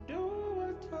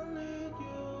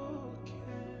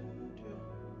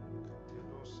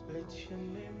Let your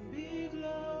name be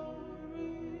glorified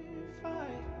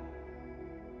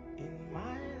in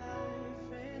my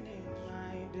life and in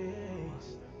my days.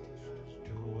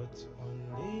 Do what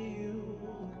only you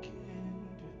can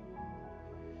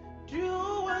do. Do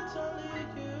what only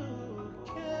you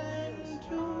can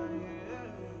do.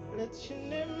 Let your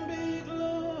name be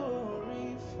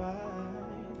glorified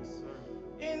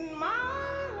in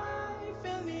my life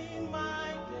and in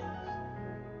my days.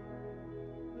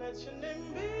 Let your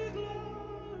name be glorified.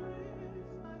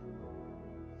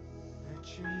 Let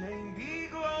your name be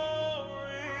glorified.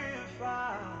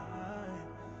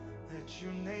 Let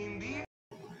your name be.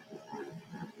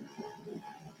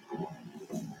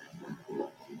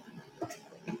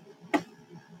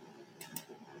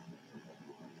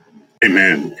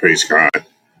 Amen. Praise God.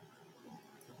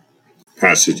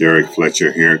 Pastor Derrick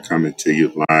Fletcher here coming to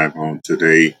you live on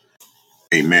today.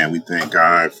 Amen. We thank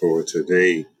God for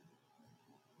today.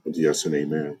 Yes and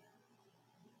amen.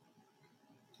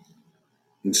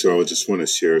 And so I just want to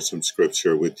share some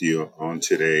scripture with you on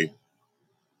today.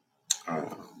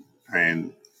 Uh,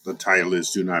 and the title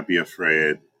is Do Not Be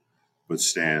Afraid, but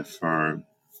Stand Firm.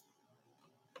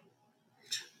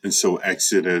 And so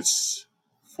Exodus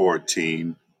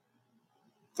 14:13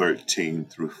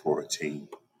 through 14.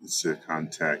 It's the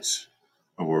context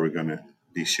of what we're going to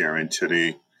be sharing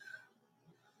today.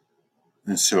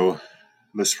 And so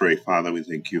let's pray. Father, we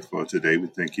thank you for today. We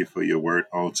thank you for your word.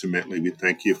 Ultimately, we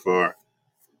thank you for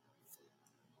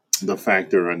the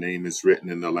fact that our name is written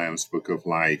in the Lamb's Book of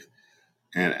Life.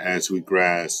 And as we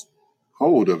grasp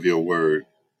hold of your word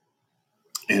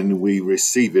and we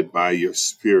receive it by your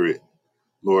spirit,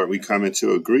 Lord, we come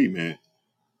into agreement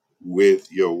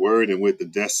with your word and with the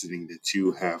destiny that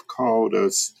you have called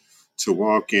us to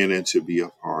walk in and to be a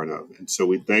part of. And so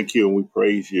we thank you and we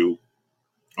praise you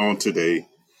on today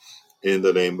in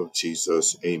the name of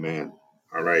Jesus. Amen.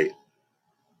 All right.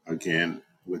 Again,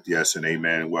 with yes and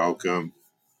amen. Welcome.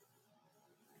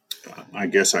 I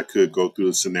guess I could go through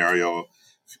the scenario,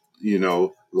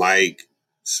 like,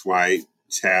 swipe,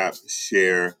 tap,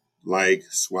 share, like,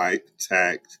 swipe,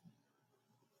 tag,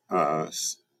 uh,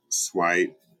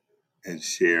 swipe, and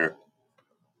share.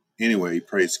 Anyway,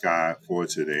 praise God for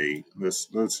today. Let's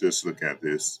just look at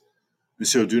this. And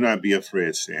so, do not be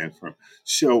afraid. Stand firm.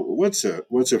 So, what's a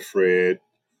Fred?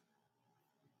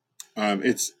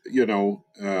 It's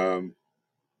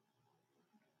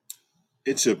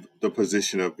it's the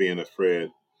position of being afraid,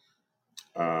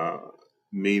 uh,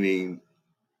 meaning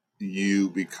you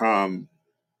become.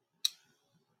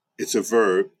 It's a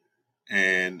verb,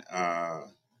 and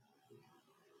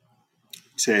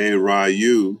te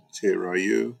rayu.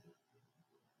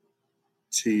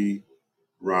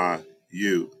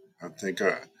 I think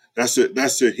that's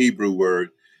the Hebrew word,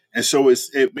 and so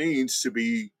it means to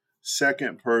be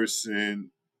second person,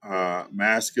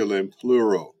 masculine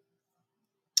plural.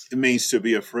 It means to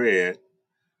be afraid,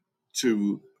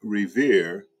 to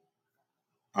revere,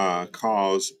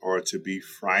 cause, or to be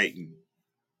frightened.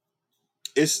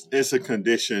 It's a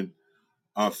condition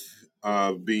of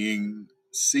being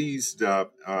seized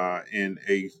up in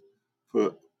a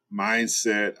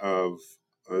mindset of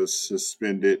a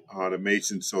suspended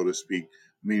automation, so to speak,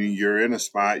 meaning you're in a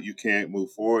spot, you can't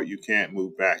move forward, you can't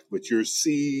move back, but you're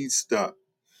seized up.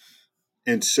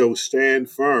 And so stand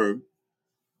firm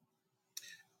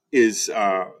is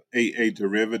a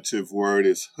derivative word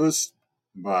is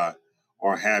husbah,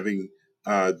 or having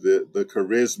the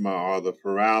charisma or the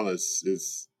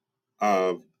paralysis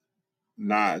of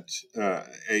not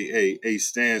a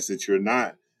stance that you're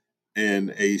not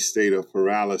in a state of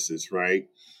paralysis, right?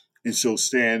 And so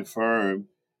stand firm.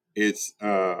 It's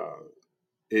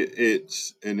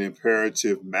it's an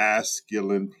imperative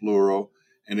masculine plural,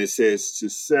 and it says to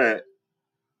set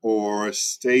or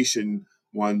station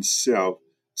oneself,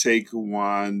 take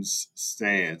one's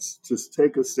stance, to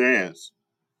take a stance.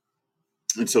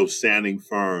 And so standing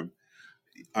firm,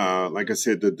 like I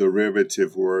said, the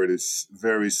derivative word is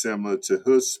very similar to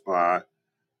huspah.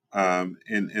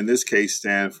 In this case,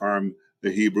 stand firm,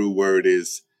 the Hebrew word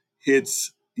is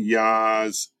hitz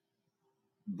yazbu,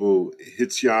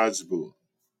 hitz yazbu.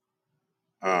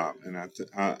 And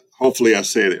hopefully I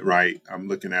said it right. I'm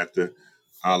looking at the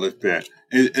Aleph Bet.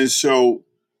 And so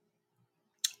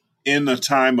in the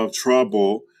time of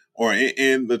trouble, or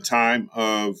in the time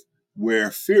of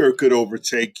where fear could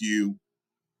overtake you,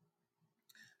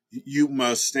 you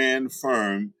must stand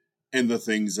firm in the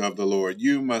things of the Lord.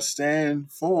 You must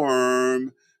stand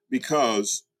firm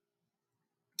because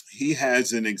he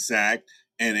has an exact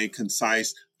and a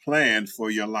concise plan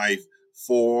for your life,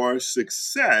 for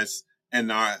success and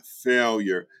not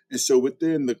failure. And so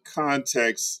within the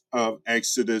context of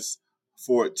Exodus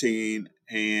 14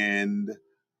 and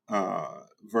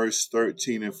verse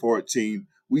 13 and 14,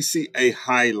 we see a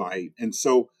highlight. And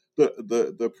so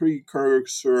the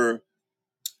precursor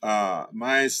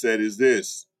mindset is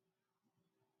this: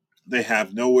 they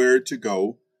have nowhere to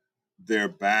go. Their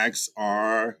backs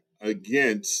are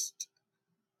against,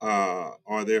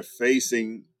 or they're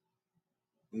facing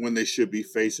when they should be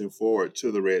facing forward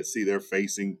to the Red Sea. They're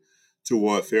facing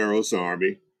toward Pharaoh's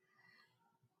army.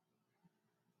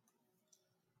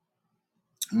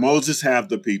 Moses have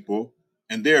the people,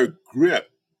 and they're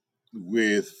gripped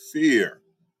with fear,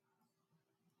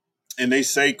 and they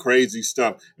say crazy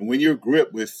stuff. And when you're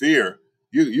gripped with fear,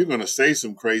 you're going to say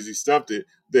some crazy stuff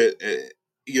that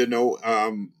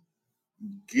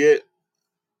get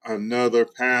another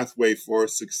pathway for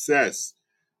success,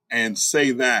 and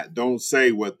say that. Don't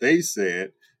say what they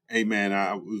said. Amen.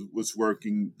 I was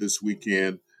working this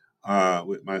weekend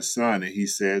with my son, and he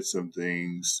said some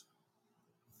things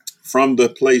from the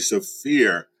place of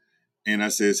fear, and I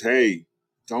says, "Hey,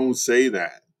 don't say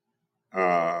that,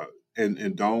 uh,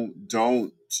 and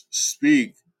don't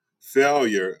speak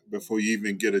failure before you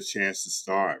even get a chance to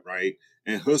start." Right?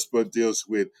 And Huspa deals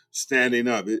with standing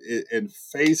up and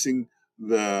facing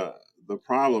the the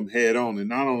problem head on, and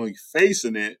not only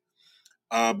facing it,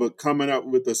 but coming up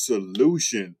with a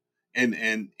solution. And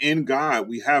in God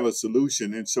we have a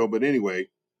solution. And so, but anyway,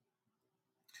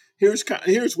 here's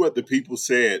what the people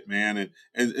said, man.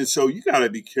 And so you got to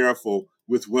be careful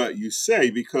with what you say,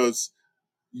 because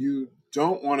you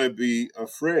don't want to be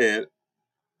afraid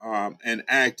and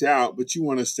act out, but you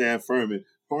want to stand firm. And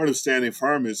part of standing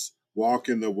firm is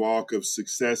walking the walk of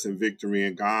success and victory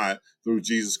in God through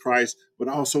Jesus Christ, but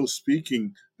also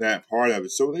speaking that part of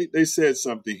it. So they said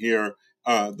something here,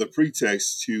 the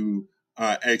pretext to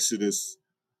Exodus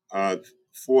uh,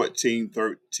 14,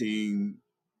 13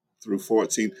 through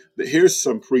 14. Here's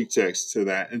some pretext to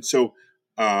that. And so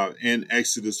in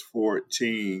Exodus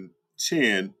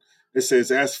 14:10, it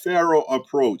says, as Pharaoh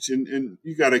approached, and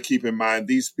you got to keep in mind,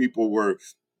 these people were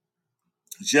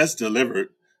just delivered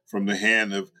from the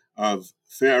hand of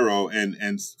Pharaoh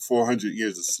and 400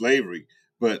 years of slavery.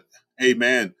 But,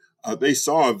 amen, they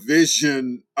saw a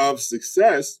vision of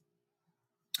success.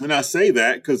 And I say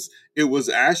that because it was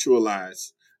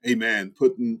actualized. Amen.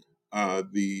 Putting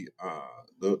the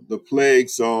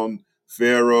plagues on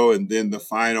Pharaoh, and then the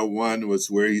final one was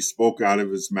where he spoke out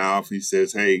of his mouth. He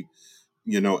says, "Hey,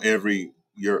 every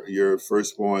your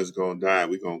firstborn is gonna die.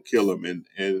 We're gonna kill him."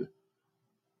 And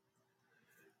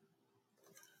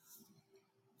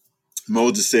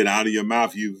Moses said, "Out of your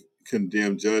mouth you've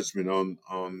condemned judgment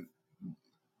on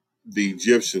the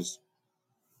Egyptians."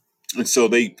 And so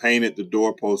they painted the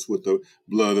doorpost with the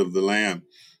blood of the lamb,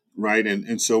 right?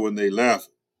 And so when they left,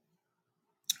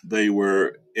 they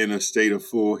were in a state of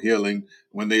full healing.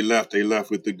 When they left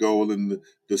with the gold and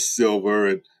the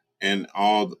silver and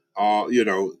all.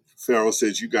 Pharaoh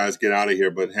says, "You guys get out of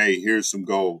here, but hey, here's some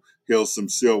gold, here's some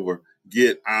silver.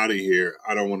 Get out of here.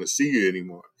 I don't want to see you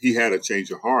anymore." He had a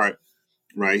change of heart,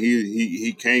 right?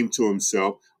 He came to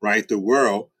himself, right? The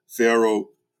world,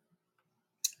 Pharaoh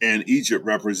and Egypt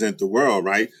represent the world,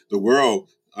 right? The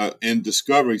world in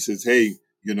discovery says, "Hey,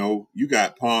 you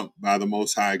got punked by the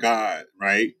Most High God,"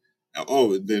 right?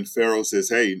 Oh, then Pharaoh says,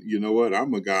 "Hey, you know what?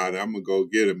 I'm a God. I'm gonna go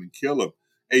get him and kill him."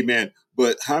 Amen.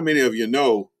 But how many of you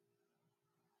know,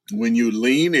 when you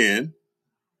lean in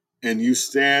and you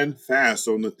stand fast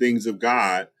on the things of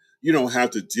God, you don't have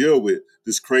to deal with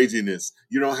this craziness.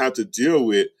 You don't have to deal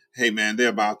with, "Hey man, they're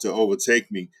about to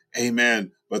overtake me."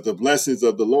 Amen. But the blessings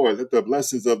of the Lord, let the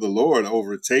blessings of the Lord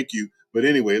overtake you. But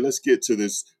anyway, let's get to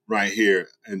this right here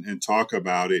and talk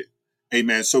about it.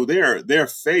 Amen. So they're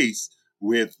faced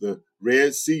with the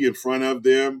Red Sea in front of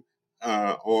them,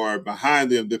 or behind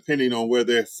them, depending on where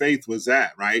their faith was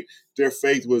at, right? Their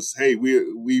faith was, "Hey,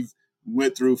 we've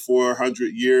went through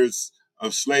 400 years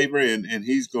of slavery, and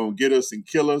he's going to get us and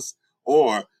kill us."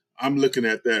 Or I'm looking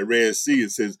at that Red Sea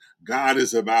and says, God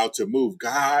is about to move.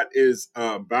 God is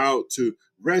about to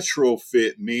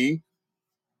retrofit me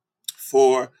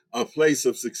for a place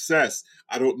of success.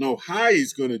 I don't know how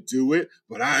he's going to do it,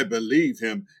 but I believe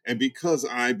him. And because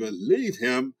I believe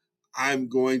him, I'm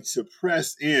going to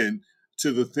press in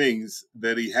to the things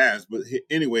that he has. But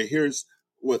anyway, here's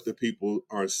what the people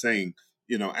are saying.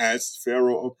 As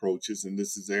Pharaoh approaches, and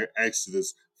this is their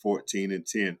Exodus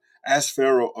 14:10. As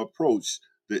Pharaoh approached,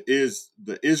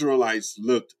 the Israelites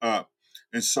looked up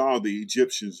and saw the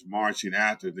Egyptians marching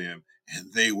after them,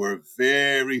 and they were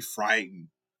very frightened.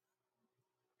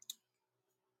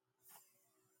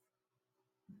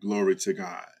 Glory to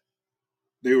God.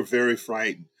 They were very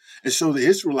frightened. And so the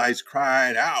Israelites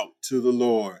cried out to the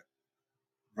Lord.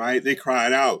 right? They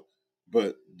cried out,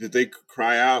 but did they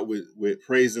cry out with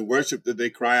praise and worship? Did they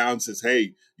cry out and says,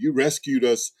 hey, you rescued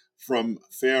us from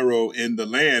Pharaoh in the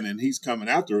land and he's coming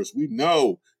after us. We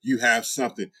know you have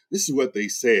something. This is what they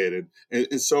said.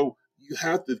 And so you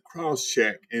have to cross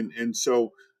check. And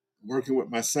so working with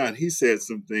my son, he said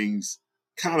some things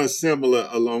kind of similar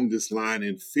along this line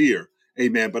in fear.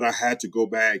 Amen. But I had to go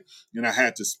back and I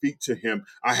had to speak to him.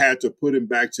 I had to put him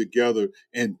back together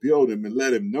and build him and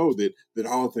let him know that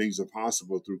all things are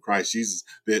possible through Christ Jesus.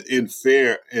 That in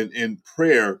fair and in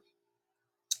prayer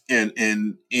and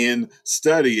in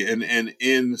study and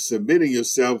in submitting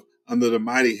yourself under the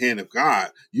mighty hand of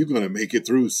God, you're going to make it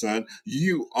through, son.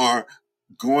 You are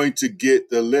going to get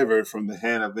delivered from the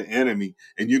hand of the enemy,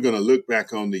 and you're going to look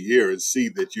back on the year and see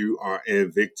that you are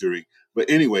in victory. But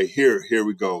anyway, here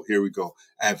we go. Here we go.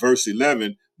 At verse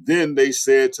 11, then they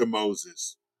said to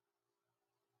Moses,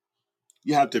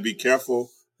 you have to be careful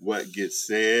what gets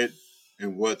said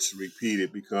and what's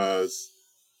repeated, because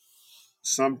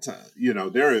sometimes,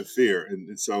 they're in fear.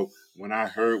 And so when I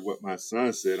heard what my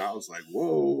son said, I was like,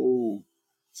 whoa.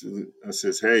 So I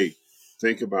says, hey,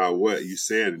 think about what you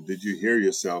said. And did you hear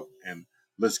yourself? And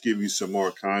let's give you some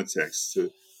more context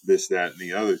to this, that, and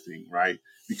the other thing, right?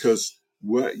 Because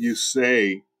what you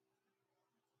say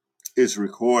is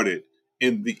recorded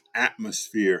in the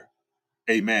atmosphere.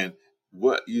 Amen.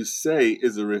 What you say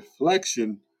is a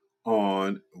reflection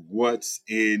on what's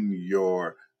in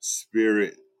your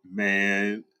spirit,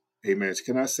 man. Amen.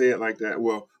 Can I say it like that?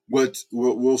 Well,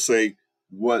 we'll say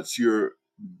what you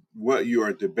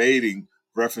are debating,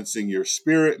 referencing your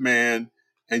spirit man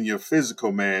and your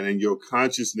physical man, and your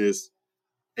consciousness,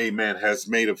 amen, has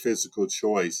made a physical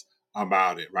choice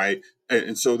about it, right?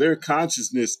 And so their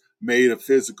consciousness made a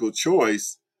physical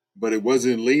choice, but it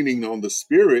wasn't leaning on the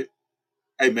spirit.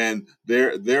 Amen.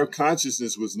 Their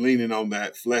consciousness was leaning on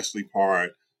that fleshly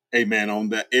part. Amen. On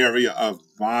the area of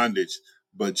bondage.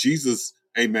 But Jesus,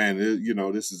 amen.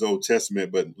 This is Old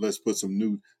Testament, but let's put some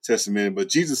New Testament in. But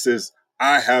Jesus says,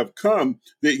 I have come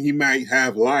that ye might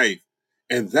have life,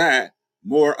 and that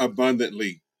more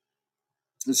abundantly.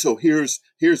 And so here's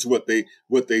what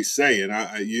they say,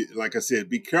 and like I said,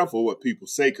 be careful what people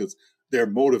say, because their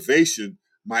motivation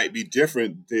might be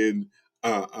different than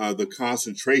the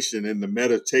concentration and the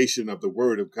meditation of the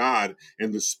Word of God,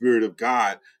 and the Spirit of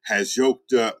God has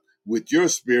yoked up with your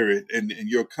spirit, and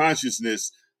your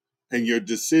consciousness and your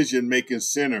decision making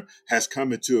center has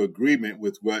come into agreement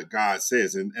with what God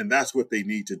says. And that's what they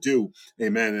need to do.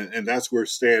 Amen. And that's where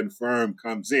stand firm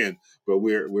comes in. But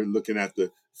we're looking at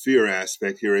the fear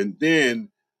aspect here. And then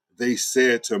they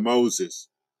said to Moses,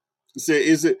 say,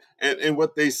 is it, and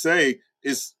what they say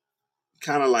is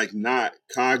kind of like not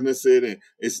cognizant, and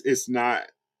it's not,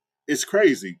 it's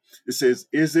crazy. It says,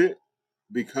 is it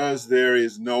because there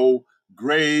is no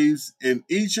graves in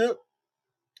Egypt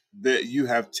that you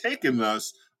have taken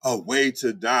us away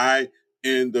to die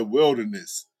in the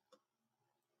wilderness?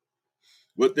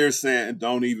 What they're saying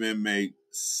don't even make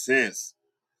sense.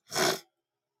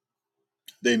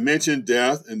 They mentioned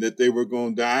death and that they were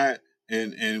going to die,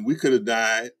 and we could have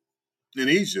died in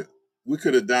Egypt. We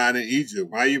could have died in Egypt.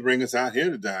 Why you bring us out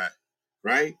here to die,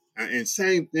 right? And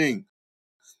same thing.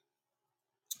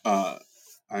 Uh,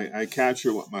 I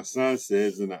captured what my son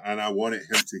says, and I wanted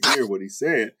him to hear what he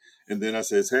said. And then I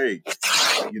says, hey,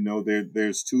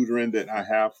 there's tutoring that I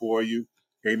have for you.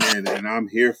 Amen. And I'm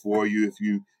here for you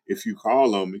if you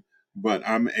call on me. But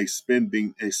I'm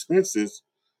expending expenses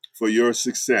for your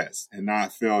success and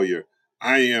not failure.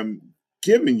 I am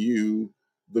giving you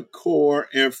the core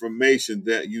information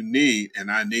that you need,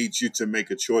 and I need you to make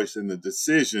a choice and a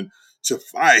decision to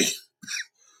fight,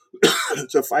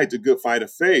 to fight the good fight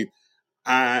of faith.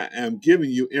 I am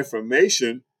giving you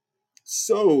information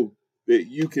so that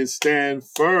you can stand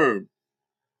firm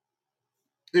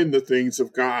in the things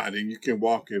of God and you can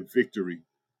walk in victory.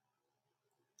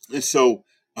 And so,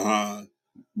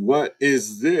 what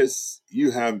is this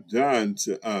you have done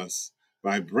to us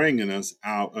by bringing us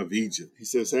out of Egypt? He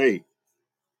says, hey,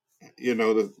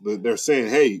 they're saying,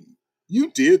 hey,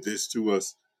 you did this to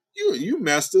us. You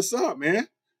messed us up, man.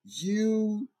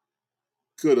 You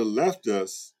could have left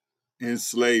us in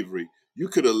slavery. You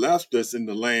could have left us in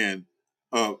the land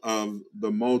of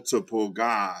the multiple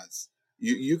gods.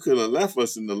 You could have left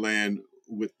us in the land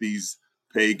with these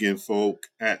pagan folk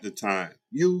at the time.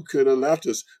 You could have left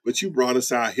us, but you brought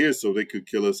us out here so they could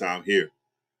kill us out here.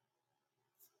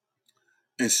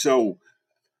 And so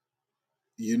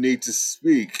you need to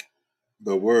speak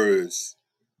the words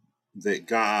that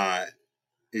God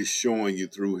is showing you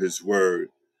through his word.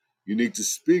 You need to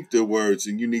speak the words,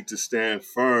 and you need to stand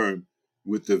firm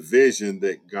with the vision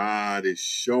that God is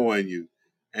showing you.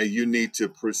 and you need to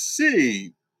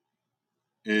proceed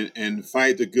and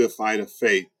fight the good fight of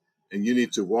faith. And you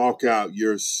need to walk out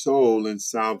your soul in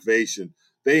salvation.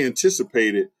 They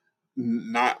anticipated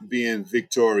not being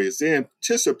victorious. They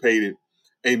anticipated,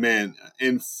 amen,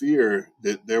 in fear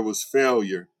that there was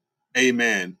failure.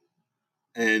 Amen.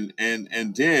 And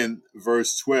then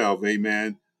verse 12,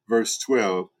 amen. Verse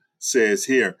 12 says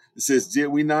here, it says, did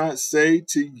we not say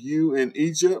to you in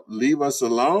Egypt, leave us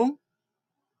alone?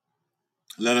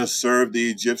 Let us serve the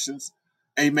Egyptians.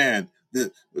 Amen.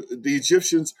 The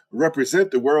Egyptians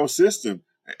represent the world system.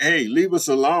 Hey, leave us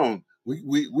alone.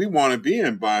 We want to be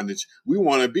in bondage. We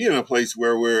want to be in a place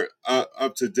where we're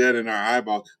up to dead in our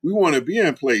eyeballs. We want to be in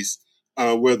a place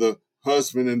where the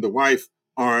husband and the wife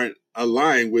aren't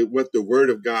aligned with what the word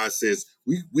of God says.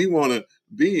 We want to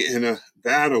be in a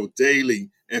battle daily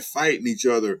and fighting each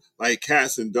other like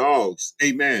cats and dogs.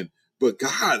 Amen. But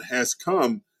God has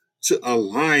come to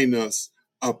align us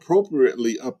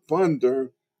appropriately up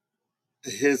under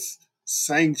his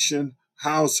sanctioned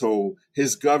household,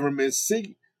 his government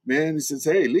seat. Man, he says,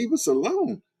 hey, leave us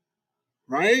alone,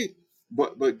 right?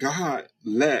 But God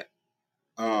let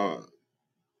uh,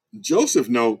 Joseph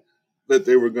know that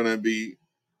they were going to be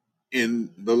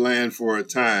in the land for a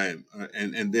time,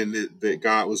 and then that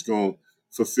God was going to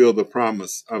fulfill the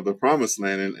promise of the promised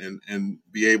land and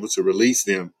be able to release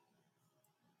them.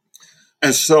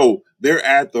 And so they're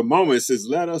at the moment. It says,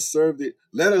 let us serve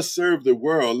the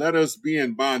world. Let us be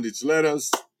in bondage. Let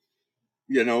us,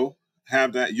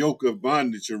 have that yoke of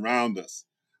bondage around us.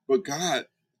 But God,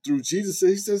 through Jesus,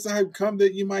 he says, I've come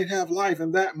that you might have life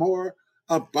and that more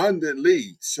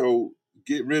abundantly. So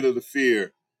get rid of the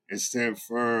fear and stand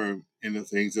firm in the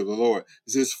things of the Lord.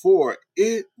 It says, for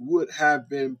it would have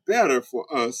been better for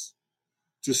us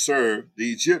to serve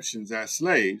the Egyptians as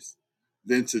slaves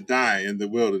than to die in the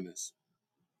wilderness.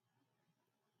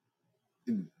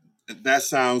 That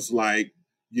sounds like,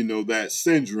 that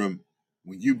syndrome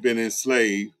when you've been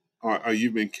enslaved or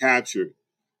you've been captured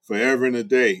forever and a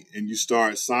day, and you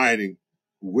start siding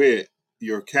with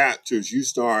your captors. You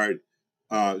start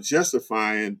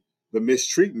justifying the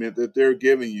mistreatment that they're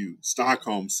giving you.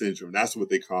 Stockholm syndrome, that's what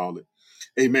they call it.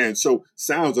 Amen. So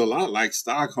sounds a lot like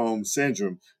Stockholm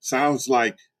syndrome. Sounds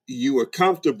like you were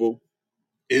comfortable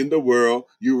in the world.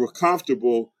 You were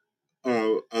comfortable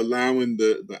allowing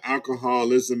the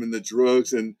alcoholism and the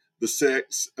drugs and the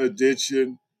sex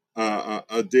addiction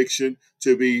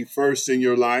to be first in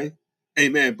your life.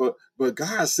 Amen. But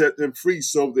God set them free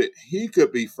so that He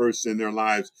could be first in their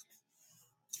lives,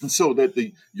 and so that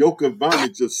the yoke of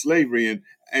bondage of slavery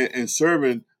and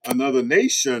serving another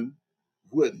nation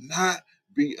would not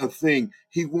be a thing.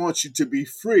 He wants you to be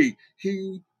free.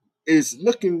 He is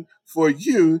looking for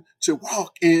you to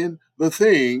walk in the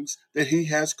things that he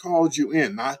has called you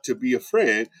in, not to be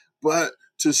afraid, but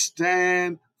to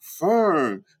stand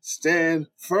firm. Stand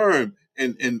firm.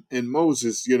 And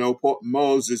Moses,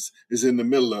 Moses is in the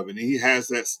middle of it, and he has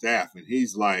that staff, and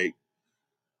he's like,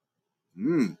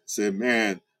 said,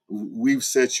 man, we've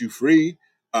set you free.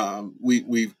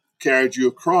 We've carried you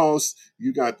across.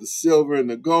 You got the silver and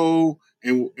the gold,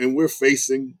 and we're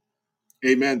facing,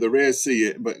 amen, the Red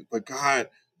Sea. But God,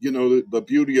 the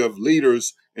beauty of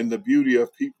leaders and the beauty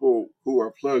of people who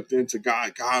are plugged into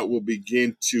God, God will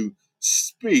begin to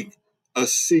speak a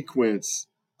sequence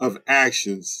of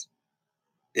actions,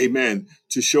 amen,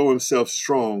 to show himself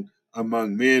strong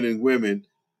among men and women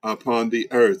upon the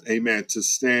earth, amen, to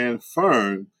stand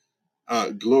firm,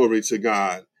 glory to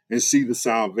God, and see the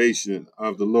salvation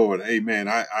of the Lord. Amen.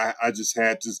 I just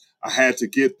had to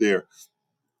get there.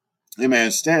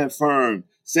 Amen. Stand firm.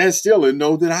 Stand still and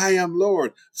know that I am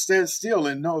Lord. Stand still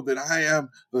and know that I am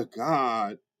the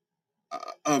God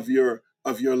of your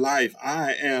life.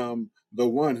 I am the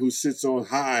one who sits on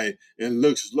high and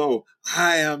looks low.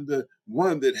 I am the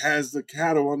one that has the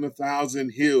cattle on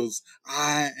 1,000 hills.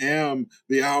 I am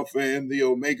the Alpha and the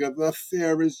Omega, the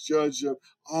fairest judge of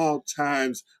all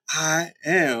times. I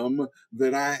am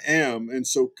that I am. And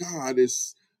so God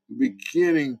is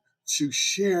beginning to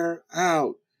share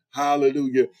out.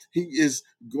 Hallelujah. He is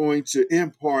going to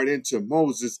impart into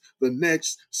Moses the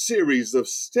next series of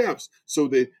steps so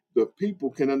that the people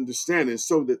can understand it,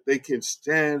 so that they can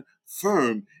stand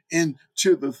firm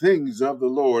into the things of the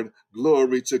Lord.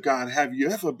 Glory to God. Have you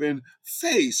ever been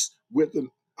faced with an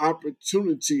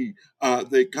opportunity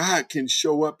that God can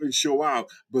show up and show out,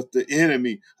 but the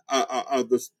enemy,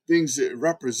 the things that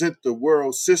represent the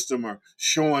world system are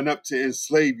showing up to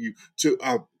enslave you, to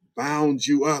bound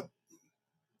you up?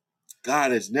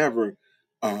 God has never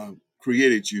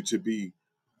created you to be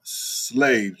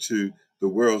slave to the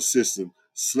world system,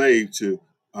 slave to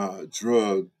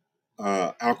drug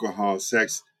alcohol,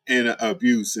 sex, and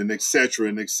abuse, and etc.,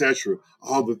 and etc.,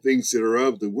 all the things that are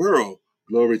of the world.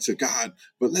 Glory to God.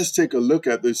 But let's take a look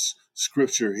at this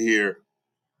scripture here.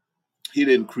 He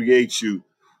didn't create you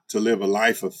to live a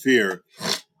life of fear.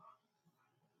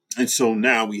 And so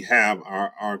now we have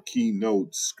our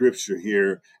keynote scripture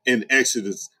here in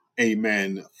Exodus,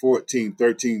 amen,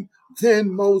 14:13. Then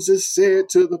Moses said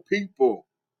to the people,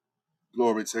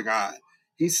 glory to God.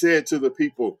 He said to the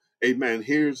people, amen,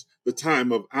 here's the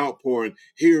time of outpouring.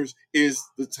 Here's is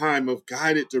the time of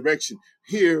guided direction.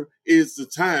 Here is the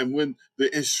time when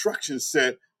the instruction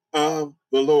set of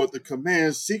the Lord, the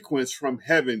command sequence from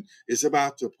heaven is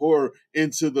about to pour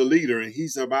into the leader, and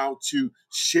he's about to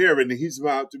share it, and he's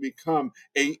about to become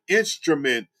an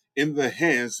instrument in the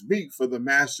hands meet for the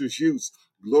master's use.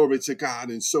 Glory to God.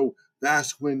 And so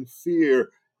that's when fear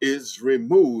is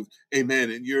removed. Amen.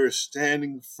 And you're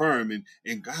standing firm,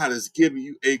 and God has given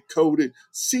you a coded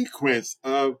sequence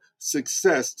of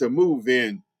success to move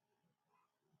in.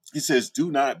 He says, do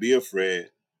not be afraid.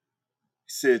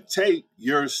 He said, take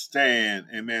your stand.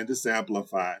 Amen. This is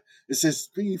amplified. It says,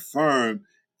 be firm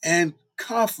and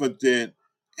confident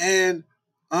and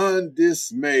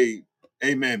undismayed.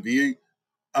 Amen. Be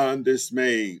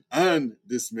undismayed,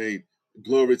 undismayed.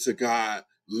 Glory to God.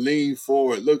 Lean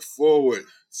forward, look forward,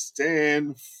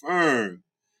 stand firm.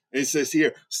 And it says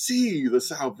here, see the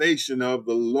salvation of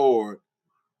the Lord.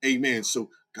 Amen. So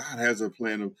God has a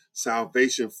plan of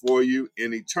salvation for you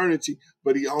in eternity,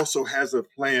 but he also has a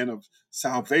plan of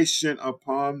salvation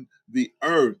upon the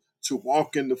earth to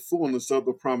walk in the fullness of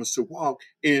the promise, to walk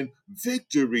in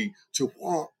victory, to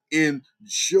walk in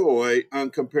joy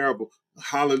uncomparable.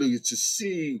 Hallelujah. To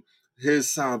see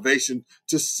his salvation,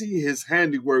 to see his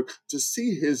handiwork, to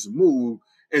see his move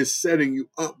and setting you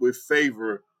up with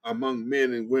favor among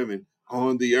men and women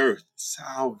on the earth.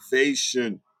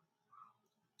 Salvation.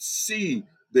 See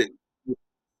that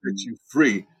set you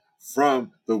free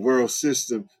from the world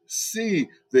system. See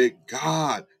that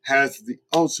God has the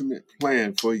ultimate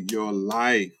plan for your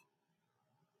life.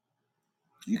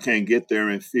 You can't get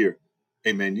there in fear.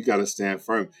 Amen. You got to stand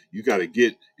firm. You got to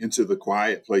get into the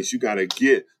quiet place. You got to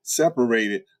get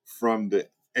separated from the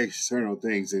external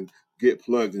things and get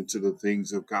plugged into the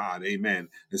things of God. Amen.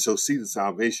 And so see the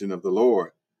salvation of the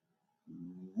Lord,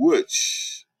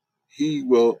 which he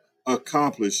will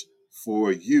accomplish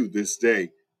for you this day.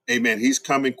 Amen. He's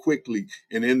coming quickly.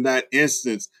 And in that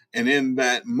instance and in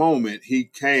that moment, he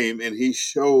came and he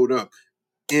showed up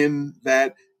in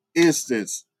that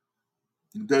instance.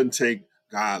 It doesn't take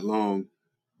God long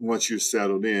once you're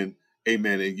settled in.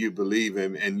 Amen. And you believe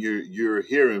him and you're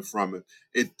hearing from him.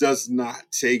 It does not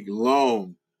take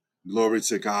long. Glory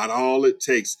to God. All it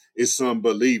takes is some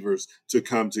believers to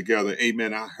come together.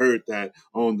 Amen. I heard that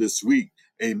on this week.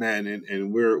 Amen.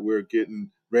 And we're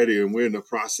getting ready and we're in the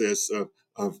process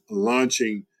of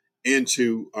launching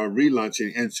into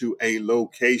relaunching into a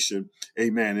location.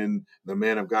 Amen. And the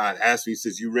man of God asked me, he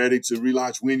says, you ready to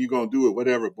relaunch? When you gonna do it?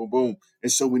 Whatever. Boom, boom.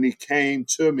 And so when he came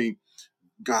to me,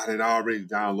 God had already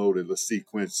downloaded a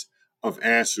sequence of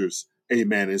answers.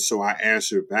 Amen. And so I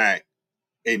answered back.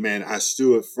 Amen. I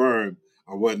stood firm.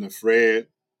 I wasn't afraid.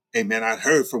 Amen. I'd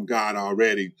heard from God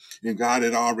already, and God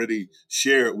had already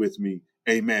shared with me.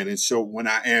 Amen. And so when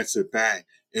I answered back,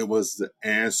 it was the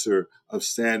answer of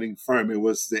standing firm. It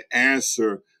was the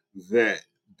answer that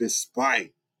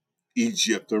despite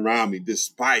Egypt around me,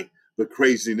 despite the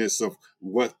craziness of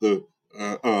what the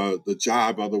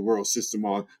job of the world system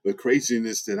or the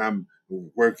craziness that I'm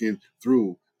working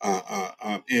through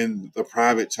in the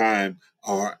private time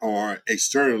or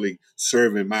externally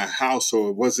serving my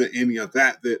household. It wasn't any of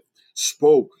that that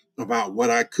spoke about what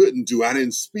I couldn't do. I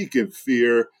didn't speak in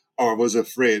fear or was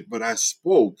afraid, but I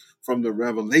spoke from the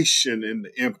revelation and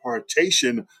the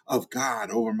impartation of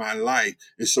God over my life.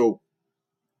 And so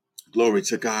glory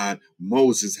to God.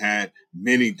 Moses had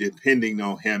many depending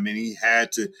on him, and he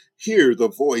had to hear the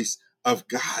voice of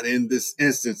God in this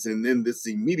instance and in this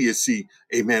immediacy.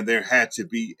 Amen. There had to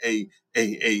be a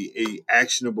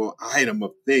actionable item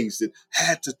of things that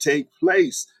had to take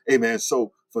place. Amen.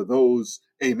 So for those,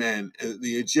 amen,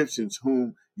 the Egyptians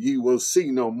whom ye will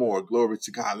see no more. Glory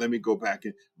to God. Let me go back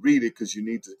and read it because you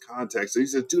need the context. So he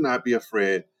said, do not be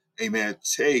afraid. Amen.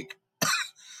 Take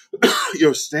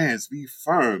your stance, be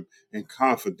firm and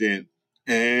confident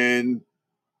and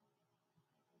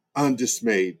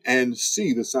undismayed, and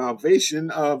see the salvation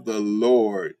of the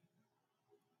Lord,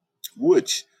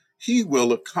 which he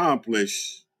will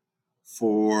accomplish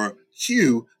for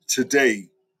you today.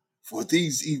 For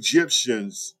these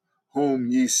Egyptians whom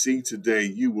ye see today,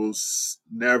 you will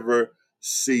never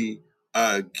see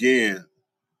again.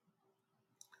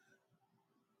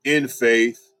 in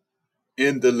faith,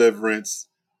 in deliverance.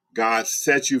 God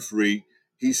set you free.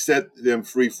 He set them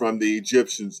free from the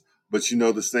Egyptians. But you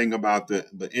know the thing about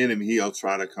the enemy, he'll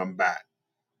try to come back.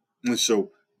 And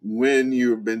so when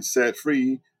you've been set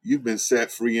free, you've been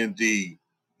set free indeed.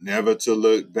 Never to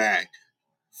look back.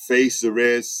 Face the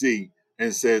Red Sea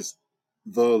and says,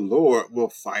 the Lord will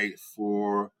fight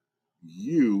for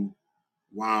you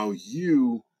while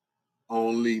you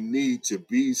only need to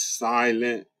be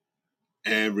silent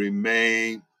and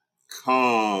remain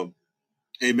calm.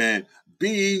 Amen.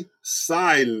 Be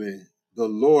silent. The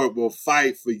Lord will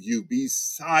fight for you. Be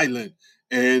silent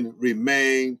and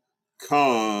remain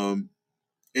calm.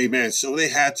 Amen. So they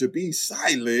had to be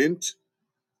silent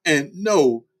and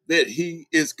know that he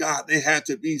is God. They had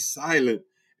to be silent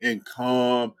and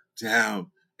calm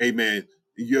down. Amen.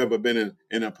 You ever been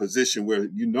in a position where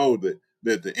you know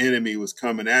that the enemy was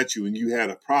coming at you and you had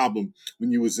a problem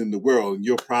when you was in the world, and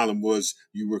your problem was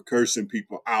you were cursing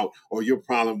people out, or your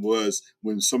problem was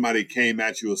when somebody came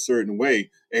at you a certain way,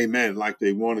 amen, like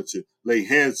they wanted to lay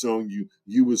hands on you,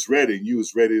 you was ready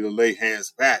to lay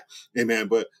hands back, amen.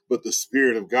 But the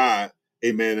Spirit of God,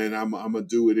 amen. And I'm gonna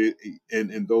do it.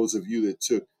 And those of you that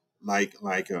took like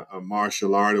a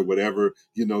martial art or whatever,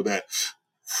 you know that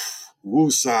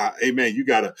woosah, amen. You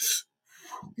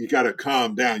gotta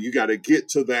calm down. You gotta get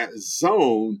to that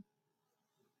zone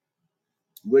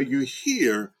where you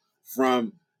hear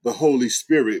from the Holy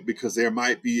Spirit, because there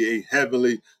might be a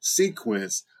heavenly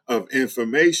sequence of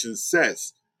information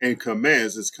sets and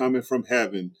commands that's coming from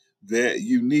heaven that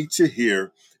you need to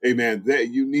hear, amen, that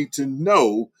you need to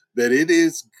know that it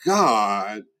is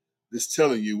God that's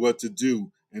telling you what to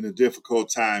do in a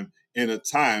difficult time, in a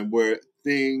time where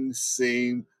things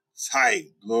seem tight,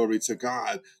 glory to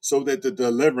God, so that the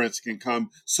deliverance can come,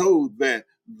 so that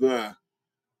the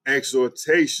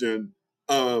exhortation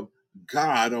of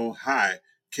God on high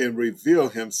can reveal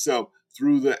himself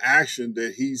through the action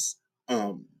that he's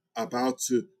about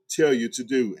to tell you to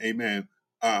do. Amen.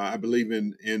 I believe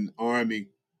in Army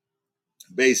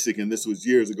Basic, and this was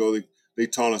years ago. They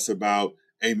taught us about,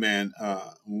 amen,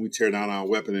 when we tear down our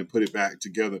weapon and put it back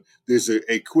together, there's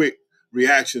a quick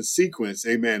reaction sequence,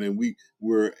 amen. And we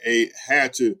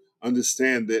had to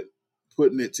understand that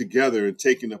putting it together and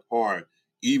taking it apart,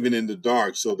 even in the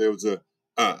dark. So there was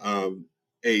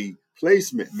a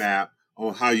placement map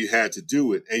on how you had to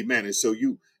do it, amen. And so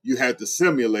you had to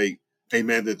simulate,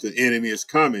 amen, that the enemy is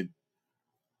coming,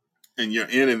 and your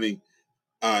enemy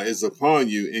is upon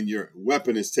you, and your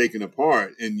weapon is taken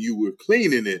apart, and you were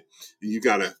cleaning it, and you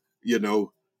gotta,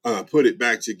 put it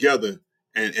back together,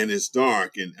 and it's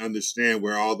dark, and understand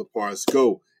where all the parts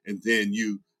go, and then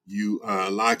you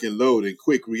lock and load and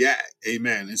quick react,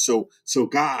 amen. And so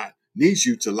God needs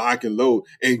you to lock and load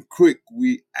and quick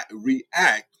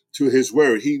react to His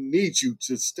word. He needs you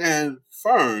to stand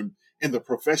firm in the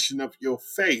profession of your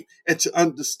faith and to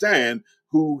understand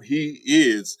who He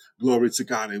is. Glory to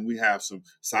God. And we have some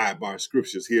sidebar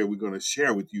scriptures here we're going to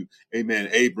share with you. Amen.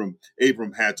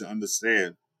 Abram had to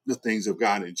understand the things of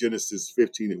God. In Genesis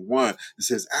 15:1, it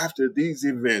says, after these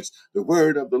events, the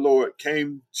word of the Lord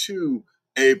came to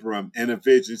Abram in a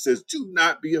vision. It says, do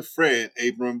not be afraid,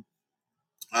 Abram.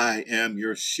 I am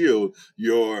your shield,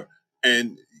 your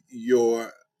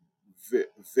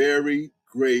very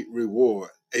great reward.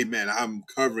 Amen. I'm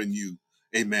covering you.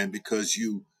 Amen. Because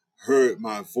you heard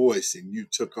my voice and you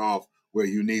took off where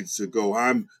you needed to go.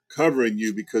 I'm covering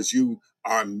you because you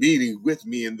are meeting with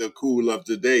me in the cool of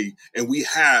the day. And we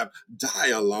have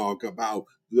dialogue about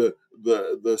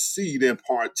the seed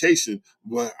impartation,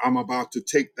 where I'm about to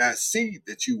take that seed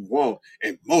that you want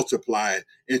and multiply it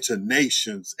into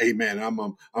nations. Amen.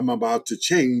 I'm about to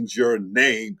change your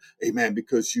name. Amen.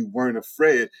 Because you weren't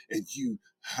afraid, and you,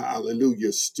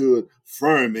 hallelujah, stood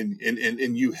firm, and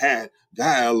you had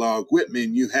dialogue with me,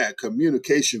 and you had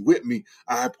communication with me.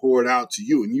 I poured out to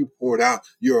you, and you poured out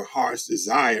your heart's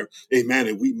desire. Amen.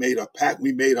 And we made a pact,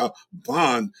 we made a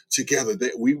bond together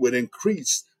that we would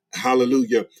increase,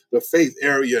 hallelujah, the faith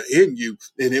area in you,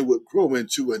 and it would grow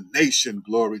into a nation.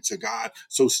 Glory to God.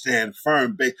 So stand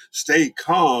firm, stay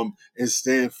calm, and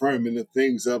stand firm in the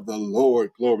things of the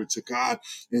Lord. Glory to God.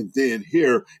 And then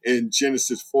here in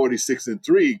Genesis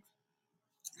 46:3,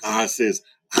 God says,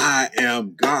 I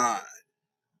am God.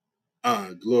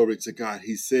 Glory to God.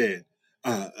 He said,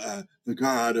 the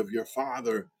God of your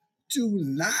father, do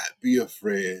not be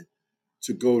afraid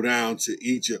to go down to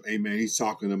Egypt. Amen. He's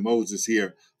talking to Moses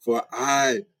here. For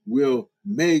I will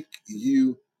make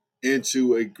you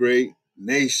into a great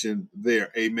nation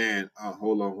there. Amen.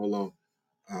 Hold on.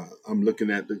 I'm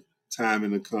looking at the time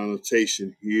and the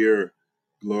connotation here.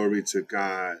 Glory to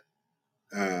God.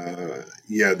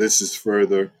 Yeah, this is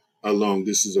further along.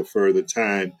 This is a further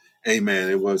time. Amen.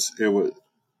 It was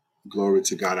glory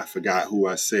to God. I forgot who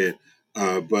I said.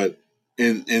 But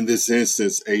in this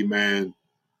instance, amen.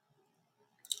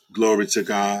 Glory to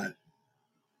God.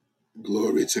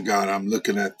 Glory to God. I'm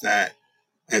looking at that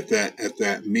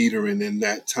meter and in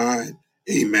that time.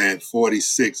 Amen.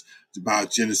 46. It's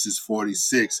about Genesis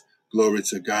 46. Glory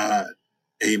to God.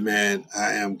 Amen.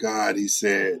 I am God, he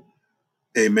said.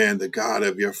 Amen. The God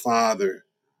of your father.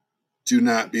 Do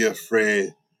not be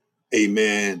afraid.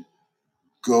 Amen.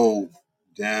 Go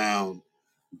down.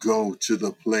 Go to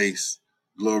the place.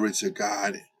 Glory to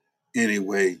God.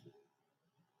 Anyway,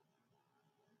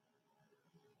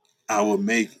 I will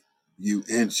make you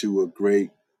into a great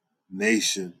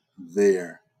nation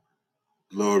there.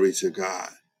 Glory to God.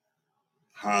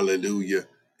 Hallelujah.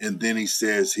 And then he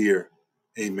says here,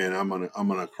 amen. I'm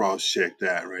gonna cross check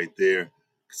that right there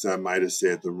because I might have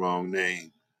said the wrong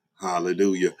name.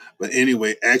 Hallelujah. But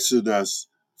anyway, Exodus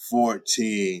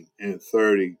 14 and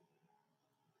 30.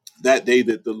 That day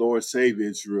that the Lord saved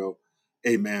Israel,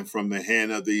 amen, from the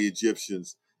hand of the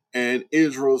Egyptians. And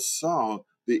Israel saw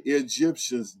the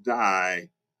Egyptians die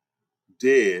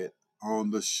dead on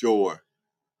the shore.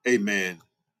 Amen.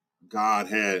 God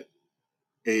had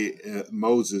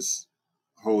Moses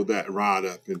hold that rod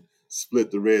up and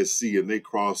split the Red Sea, and they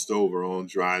crossed over on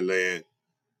dry land.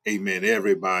 Amen.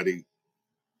 Everybody,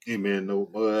 amen, no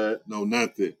mud, no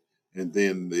nothing. And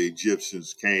then the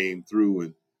Egyptians came through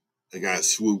and they got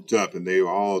swooped up and they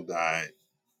all died.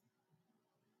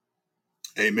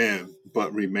 Amen.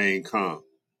 But remain calm.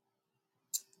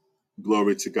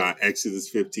 Glory to God. Exodus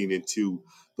 15 and 2.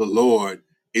 The Lord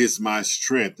is my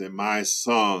strength and my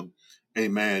song.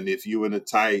 Amen. If you in a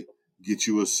tight, get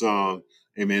you a song.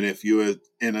 Amen. If you're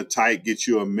in a tight, get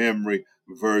you a memory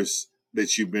verse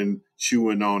that you've been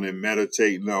chewing on and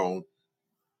meditating on.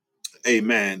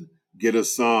 Amen. Get a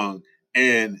song.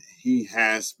 And he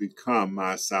has become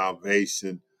my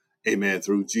salvation. Amen.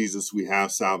 Through Jesus, we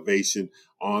have salvation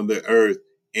on the earth.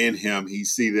 In him,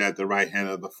 he's seated at the right hand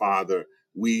of the Father.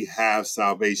 We have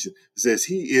salvation. It says,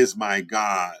 he is my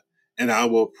God, and I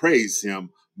will praise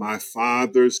him, my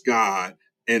Father's God,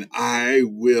 and I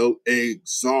will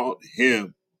exalt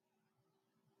him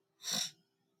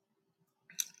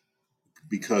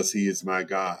because he is my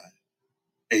God.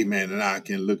 Amen. And I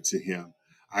can look to him.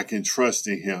 I can trust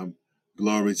in him.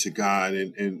 Glory to God.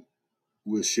 And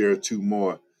we'll share two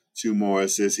more. Two more. It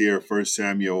says here, 1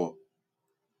 Samuel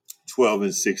 12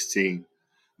 and 16.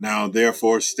 Now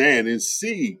therefore stand and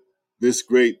see this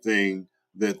great thing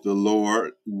that the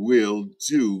Lord will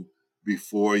do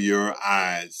before your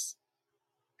eyes.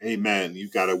 Amen. You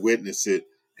got to witness it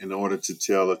in order to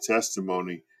tell a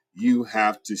testimony. You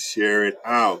have to share it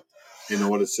out in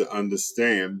order to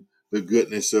understand the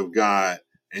goodness of God.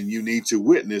 And you need to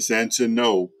witness and to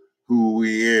know who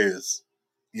he is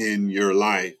in your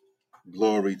life.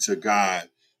 Glory to God.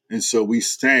 And so we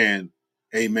stand,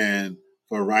 amen,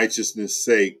 for righteousness'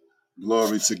 sake.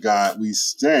 Glory to God. We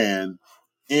stand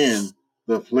in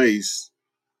the place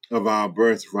of our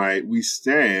birthright. We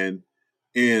stand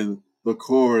in the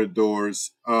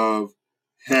corridors of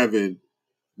heaven.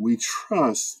 We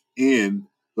trust in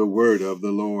the word of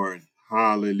the Lord.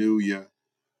 Hallelujah.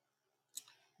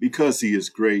 Because he is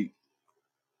great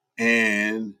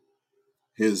and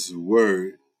his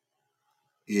word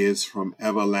is from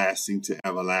everlasting to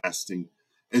everlasting.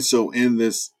 And so, in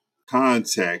this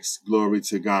context, glory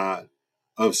to God,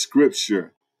 of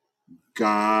Scripture,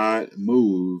 God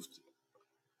moved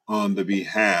on the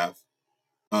behalf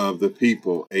of the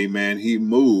people. Amen. He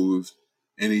moved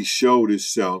and he showed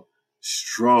himself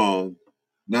strong.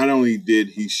 Not only did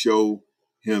he show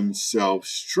himself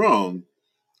strong,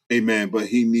 amen, but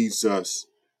he needs us,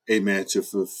 amen, to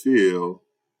fulfill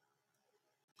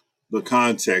the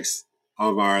context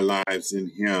of our lives in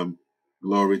him.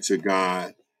 Glory to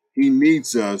God. He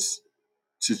needs us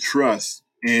to trust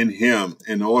in him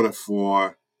in order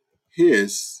for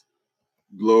his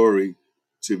glory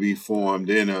to be formed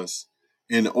in us,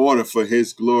 in order for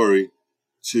his glory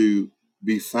to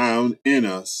be found in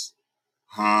us.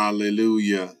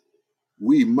 Hallelujah.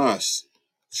 We must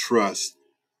trust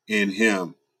in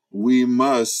him. We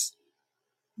must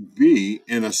be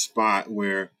in a spot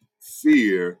where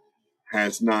fear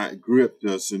has not gripped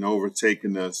us and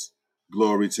overtaken us.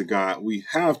 Glory to God. We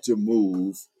have to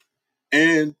move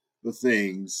in the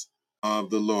things of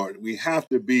the Lord. We have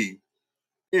to be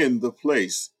in the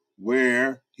place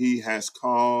where he has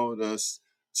called us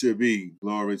to be.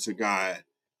 Glory to God.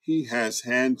 He has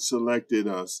hand selected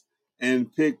us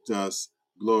and picked us.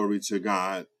 Glory to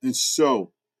God. And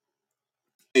so,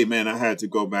 amen, I had to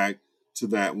go back to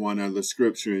that one other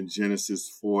scripture in Genesis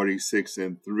 46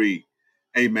 and 3.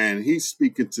 Amen. He's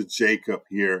speaking to Jacob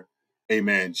here.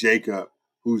 Amen. Jacob,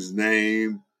 whose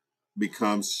name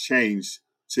becomes changed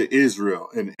to Israel.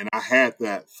 And I had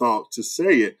that thought to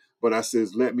say it, but I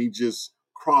says, let me just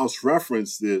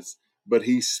cross-reference this. But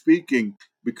he's speaking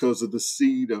because of the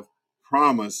seed of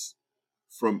promise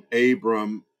from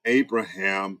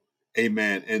Abraham,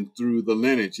 amen, and through the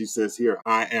lineage. He says here,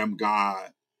 I am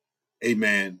God,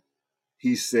 amen.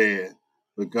 He said,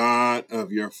 the God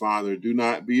of your father, do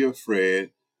not be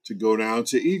afraid to go down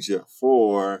to Egypt,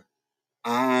 for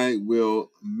I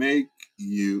will make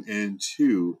you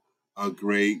into a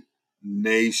great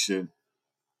nation.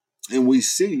 And we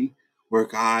see where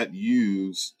God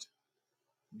used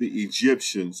the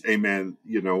Egyptians, amen.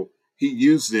 He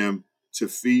used them to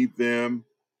feed them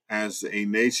as a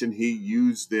nation. He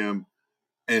used them,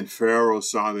 and Pharaoh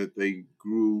saw that they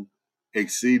grew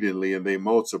exceedingly and they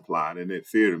multiplied and it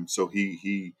feared him. So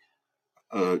he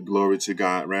glory to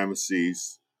God,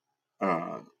 Ramesses,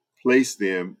 uh, placed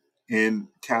them in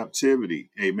captivity,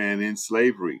 amen, in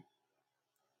slavery.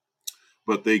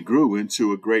 But they grew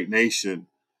into a great nation,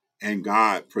 and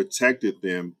God protected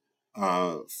them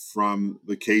from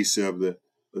the case of the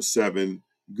 7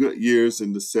 good years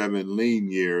and the 7 lean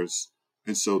years.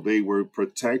 And so they were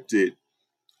protected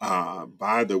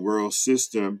by the world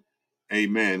system.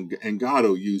 Amen. And God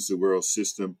will use the world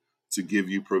system to give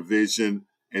you provision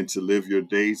and to live your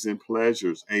days in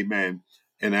pleasures. Amen.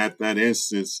 And at that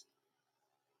instance,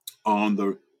 on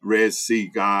the Red Sea,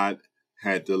 God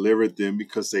had delivered them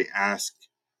because they asked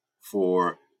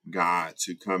for God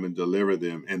to come and deliver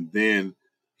them. And then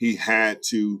he had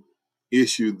to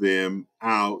issue them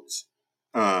out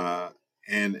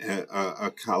and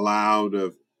a cloud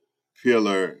of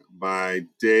pillar by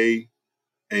day,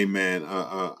 amen,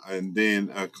 and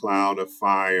then a cloud of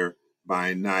fire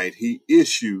by night. He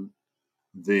issued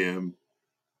them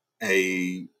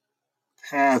a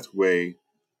pathway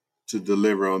to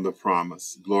deliver on the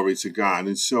promise. Glory to God.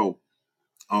 And so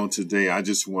on today, I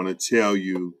just want to tell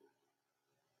you,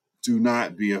 do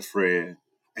not be afraid.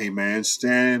 Amen.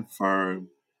 Stand firm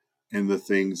in the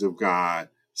things of God.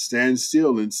 Stand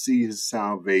still and see his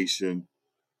salvation.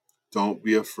 Don't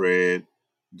be afraid.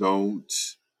 Don't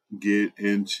get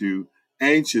into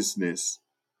anxiousness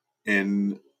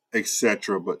and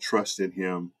etc., but trust in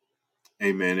him.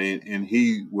 Amen. And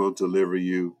he will deliver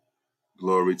you.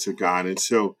 Glory to God. And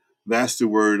so that's the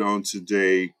word on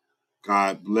today.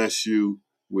 God bless you.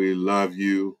 We love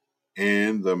you.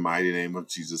 In the mighty name of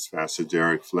Jesus, Pastor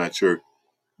Derrick Fletcher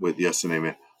with yes and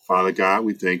amen. Father God,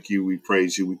 we thank you. We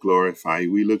praise you. We glorify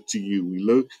you. We look to you. We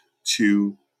look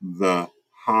to the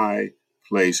high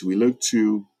place. We look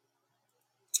to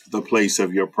the place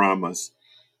of your promise.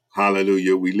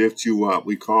 Hallelujah. We lift you up.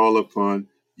 We call upon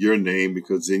your name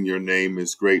because in your name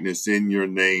is greatness. In your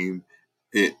name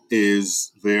there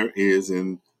is,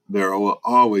 and there will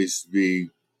always be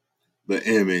the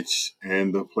image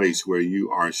and the place where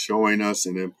you are showing us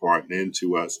and imparting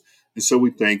into us. And so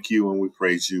we thank you and we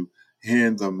praise you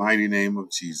in the mighty name of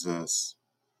Jesus.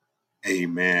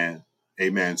 Amen.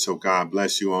 Amen. So God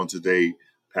bless you on today,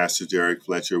 Pastor Derrick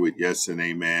Fletcher with yes and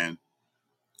amen.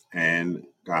 And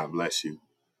God bless you.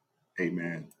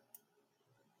 Amen.